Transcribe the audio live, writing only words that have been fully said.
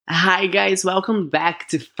Hi guys, welcome back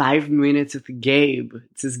to 5 Minutes with Gabe.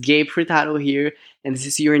 This is Gabe Furtado here, and this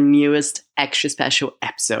is your newest extra special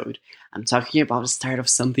episode. I'm talking about the start of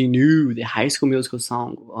something new, the High School Musical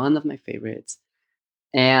song, one of my favorites.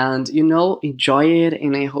 And enjoy it,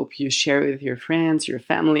 and I hope you share it with your friends, your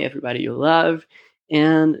family, everybody you love,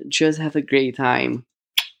 and just have a great time.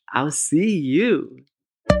 I'll see you.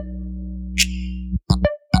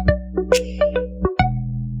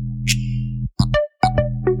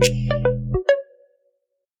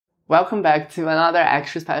 Welcome back to another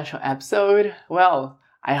extra special episode. Well,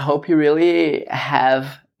 I hope you really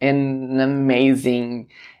have an amazing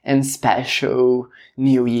and special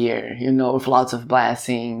new year, with lots of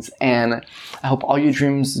blessings, and I hope all your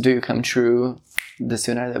dreams do come true. The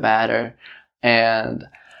sooner the better. And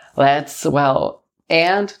let's,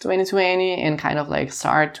 end 2020 and kind of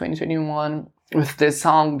start 2021 with this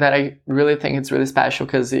song that I really think it's really special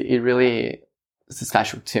because it really is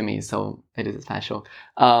special to me, so it is special.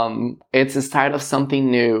 It's the start of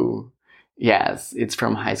something new. Yes, it's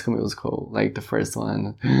from High School Musical, the first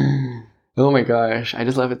one. Oh my gosh, I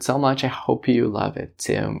just love it so much. I hope you love it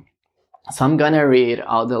too. So I'm gonna read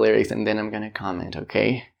all the lyrics and then I'm gonna comment,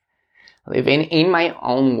 okay? Living in my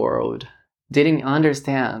own world, didn't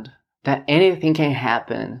understand that anything can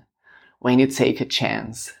happen when you take a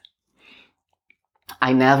chance.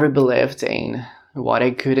 I never believed in what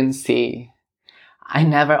I couldn't see. I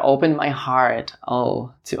never opened my heart,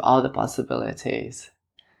 to all the possibilities.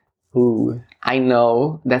 Ooh, I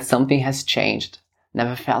know that something has changed.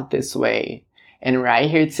 Never felt this way. And right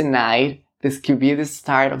here tonight, this could be the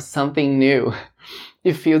start of something new.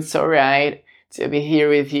 It feels so right to be here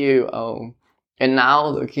with you. And now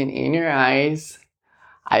looking in your eyes,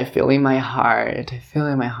 I feel in my heart,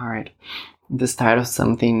 the start of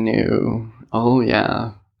something new. Oh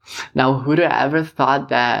yeah. Now who'd have ever thought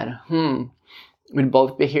that, we'd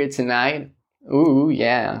both be here tonight? Ooh,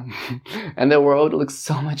 yeah. And the world looks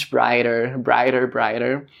so much brighter.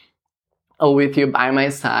 Oh, with you by my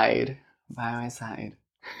side.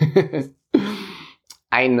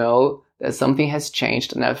 I know that something has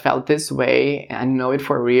changed and I've felt this way, and I know it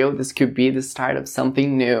for real. This could be the start of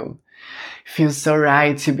something new. It feels so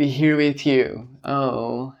right to be here with you.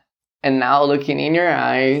 Oh, and now looking in your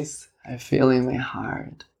eyes, I feel in my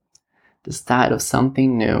heart the start of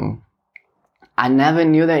something new. I never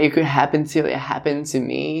knew that it could happen till it happened to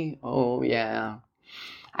me. Oh yeah.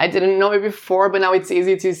 I didn't know it before, but now it's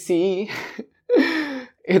easy to see.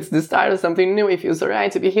 It's the start of something new. It feels so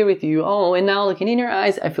right to be here with you. Oh, and now looking in your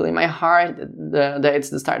eyes, I feel in my heart that it's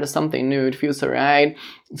the start of something new. It feels so right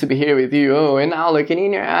to be here with you. Oh, and now looking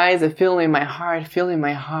in your eyes, I feel in my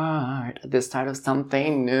heart, the start of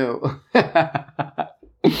something new. I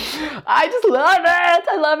just love it.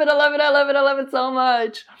 I love it so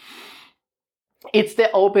much. It's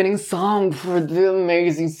the opening song for the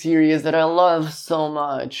amazing series that I love so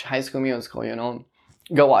much, High School Musical,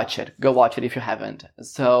 Go watch it if you haven't.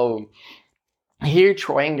 So, here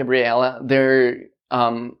Troy and Gabriella, they're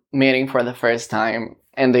meeting for the first time,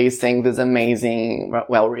 and they sing this amazing,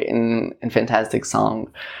 well-written, and fantastic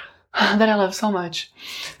song that I love so much.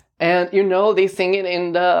 And, they sing it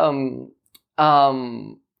in the,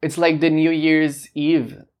 it's like the New Year's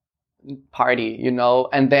Eve party,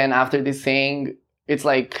 and then after they sing, it's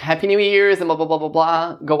like Happy New Year's and blah blah blah blah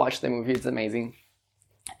blah. Go watch the movie, it's amazing.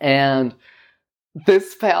 And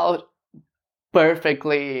this felt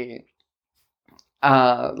perfectly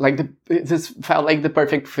this felt like the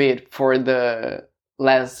perfect fit for the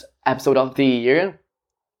last episode of the year,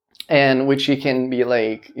 and which you can be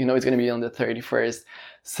it's gonna be on the 31st.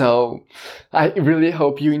 So I really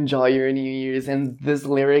hope you enjoy your New Year's. And these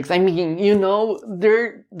lyrics, I mean,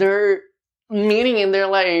 they're meaning, and they're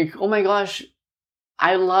like, oh my gosh,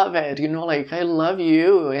 I love it, I love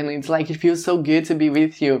you, and it's it feels so good to be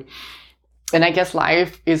with you. And I guess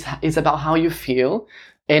life is about how you feel.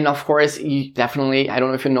 And of course, you definitely, I don't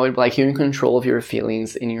know if you know it, but you're in control of your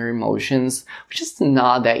feelings and your emotions, which is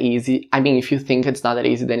not that easy. I mean, if you think it's not that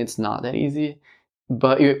easy, then it's not that easy,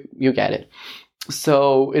 but you get it.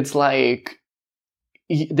 So it's the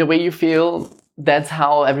way you feel, that's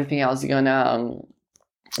how everything else is gonna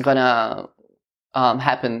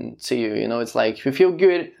happen to you. It's if you feel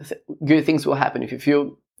good things will happen. If you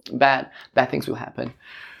feel bad things will happen.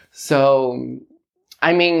 So,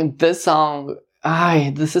 I mean, this song,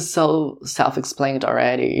 this is so self-explained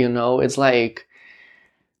already, it's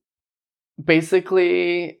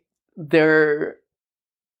basically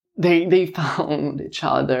they found each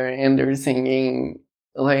other and they're singing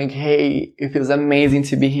hey, it feels amazing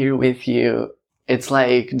to be here with you. It's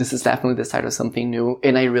this is definitely the start of something new,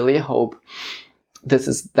 and I really hope this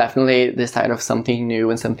is definitely the start of something new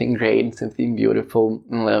and something great, something beautiful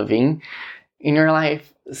and loving in your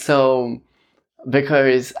life. So,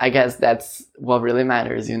 because I guess that's what really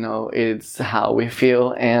matters, you know, it's how we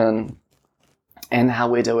feel and how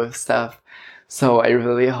we deal with stuff. So I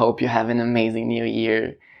really hope you have an amazing new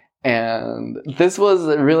year. And this was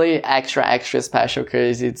really extra special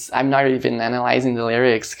because I'm not even analyzing the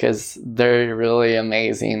lyrics because they're really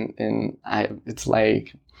amazing. And it's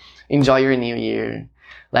like, enjoy your new year.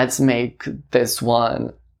 Let's make this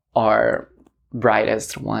one our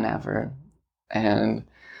brightest one ever. And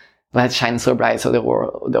let's shine so bright so the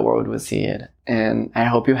world will see it. And I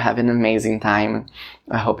hope you have an amazing time.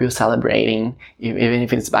 I hope you're celebrating, even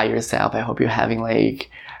if it's by yourself. I hope you're having like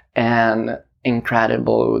an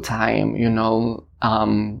incredible time, you know.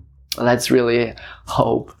 Let's really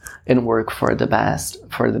hope and work for the best,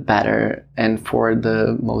 for the better, and for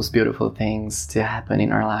the most beautiful things to happen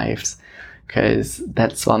in our lives, because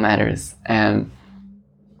that's what matters. And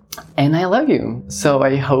I love you. So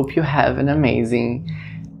I hope you have an amazing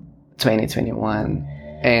 2021,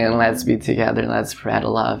 and let's be together. Let's spread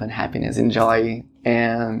love and happiness and joy.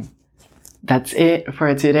 And that's it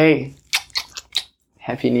for today.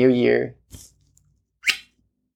 Happy New Year.